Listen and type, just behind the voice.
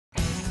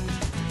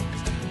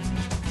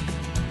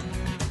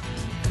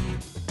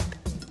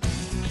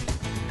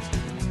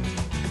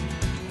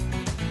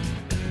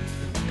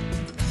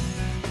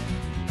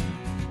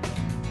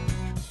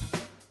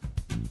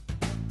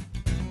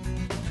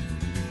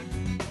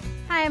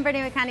Hi, I'm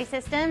Brittany with Conde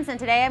Systems, and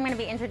today I'm going to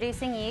be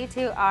introducing you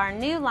to our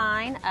new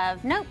line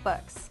of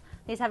notebooks.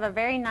 These have a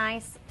very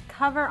nice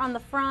cover on the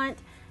front,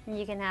 and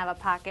you can have a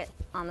pocket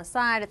on the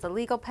side. It's a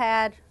legal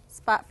pad,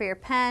 spot for your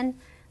pen.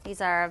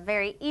 These are a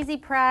very easy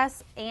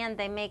press, and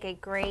they make a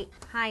great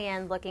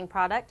high-end looking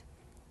product.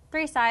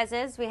 3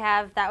 sizes. We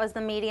have, that was the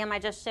medium I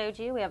just showed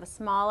you. We have a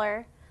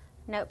smaller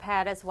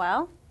notepad as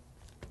well,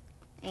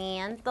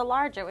 and the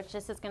larger, which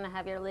just is going to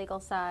have your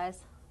legal size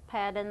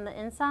pad in the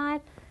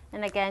inside.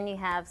 And again, you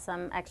have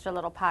some extra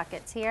little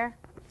pockets here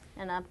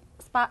and a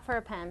spot for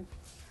a pen.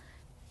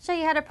 Show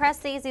you how to press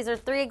these. These are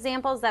 3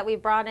 examples that we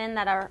brought in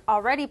that are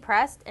already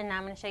pressed, and now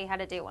I'm going to show you how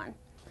to do one.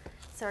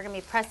 So we're going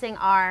to be pressing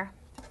our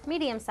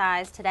medium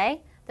size today.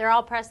 They're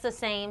all pressed the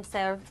same,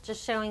 so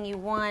just showing you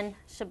one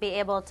should be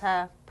able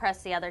to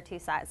press the other 2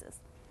 sizes.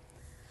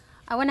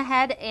 I went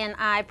ahead and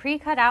I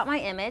pre-cut out my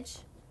image,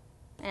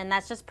 and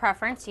that's just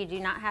preference. You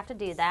do not have to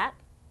do that.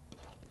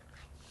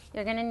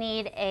 You're going to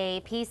need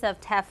a piece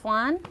of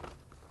Teflon,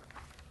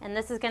 and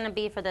this is going to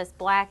be for this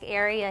black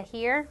area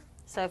here.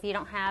 So if you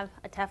don't have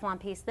a Teflon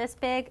piece this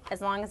big,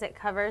 as long as it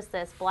covers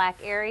this black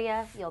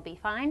area, you'll be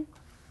fine.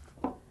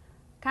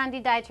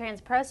 Conde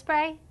Dytrans Pro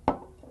Spray,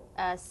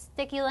 a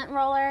sticky lint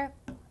roller,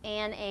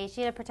 and a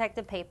sheet of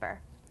protective paper.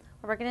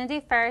 What we're going to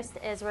do first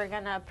is we're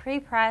going to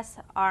pre-press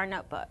our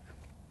notebook.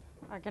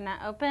 We're going to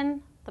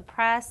open the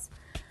press.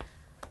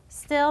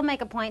 Still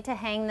make a point to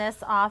hang this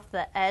off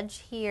the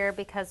edge here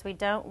because we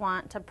don't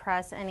want to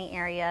press any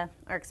area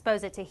or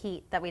expose it to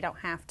heat that we don't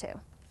have to.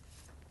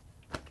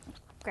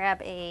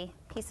 Grab a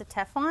piece of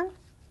Teflon.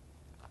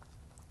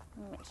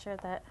 Make sure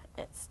that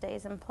it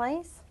stays in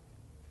place.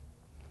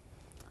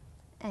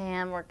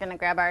 And we're going to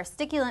grab our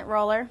sticky lint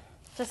roller.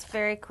 Just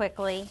very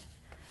quickly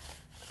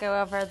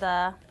go over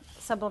the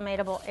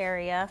sublimatable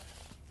area.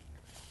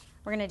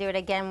 We're going to do it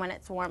again when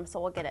it's warm, so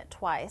we'll get it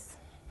twice,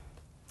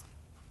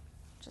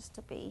 just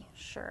to be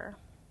sure.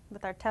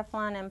 With our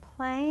Teflon in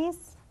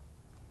place.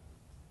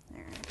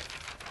 There.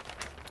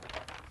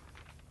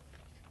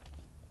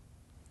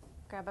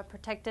 Grab a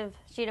protective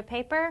sheet of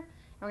paper, and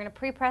we're going to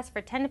pre-press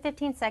for 10 to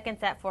 15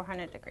 seconds at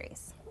 400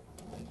 degrees.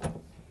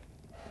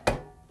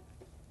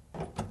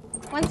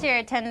 Once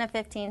your 10 to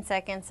 15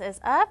 seconds is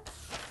up,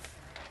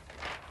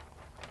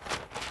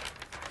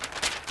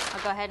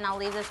 I'll go ahead and I'll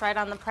leave this right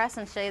on the press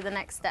and show you the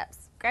next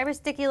steps. Grab your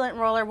sticky lint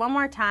roller one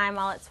more time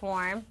while it's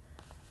warm.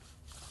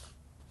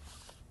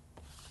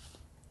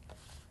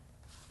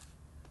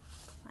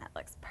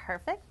 Looks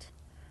perfect.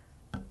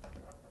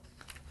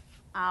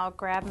 I'll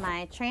grab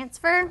my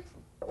transfer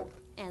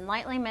and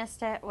lightly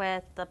mist it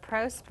with the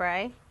Pro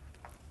Spray.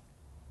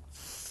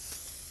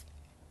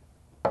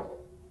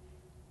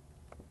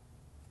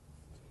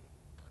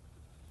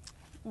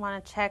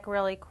 Want to check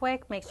really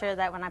quick, make sure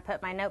that when I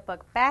put my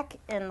notebook back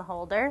in the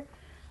holder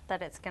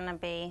that it's going to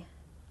be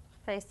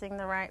facing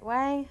the right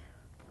way,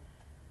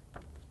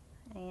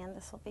 and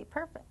this will be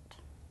perfect.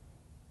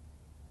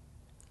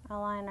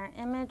 Align our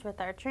image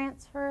with our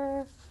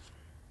transfer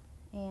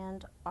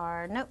and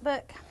our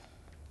notebook.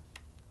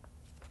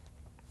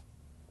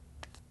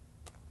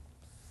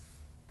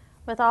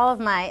 With all of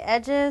my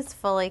edges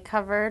fully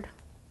covered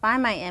by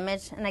my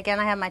image, and again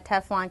I have my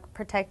Teflon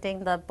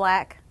protecting the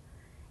black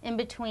in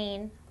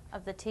between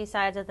of the 2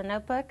 sides of the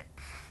notebook,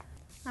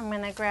 I'm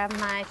going to grab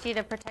my sheet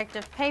of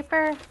protective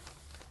paper,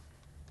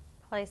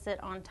 place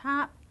it on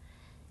top,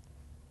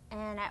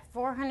 and at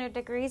 400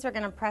 degrees we're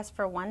going to press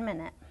for 1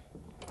 minute.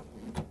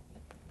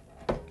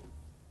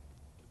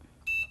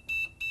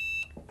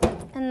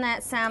 And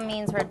that sound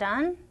means we're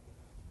done.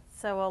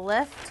 So we'll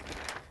lift,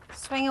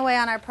 swing away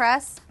on our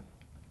press.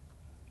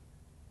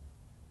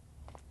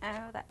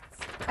 Oh, that's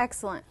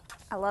excellent.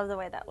 I love the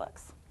way that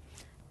looks.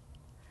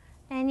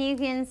 And you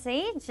can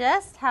see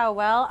just how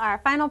well our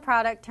final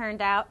product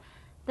turned out.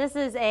 This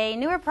is a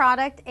newer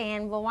product,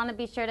 and we'll want to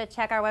be sure to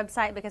check our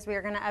website because we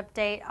are going to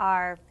update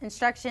our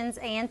instructions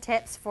and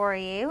tips for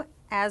you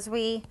as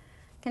we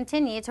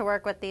continue to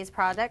work with these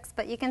products,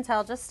 but you can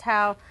tell just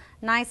how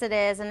nice it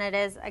is, and it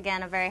is,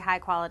 again, a very high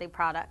quality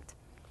product.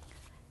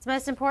 It's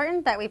most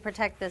important that we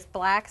protect this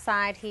black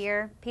side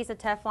here. Piece of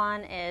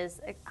Teflon is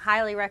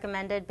highly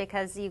recommended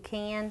because you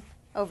can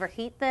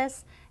overheat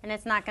this, and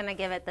it's not going to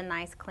give it the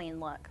nice clean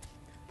look.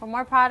 For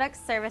more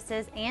products,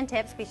 services, and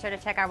tips, be sure to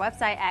check our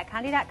website at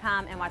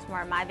conde.com and watch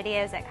more of my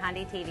videos at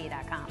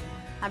condetv.com.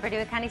 I'm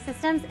Brittany with Conde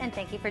Systems, and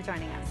thank you for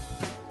joining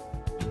us.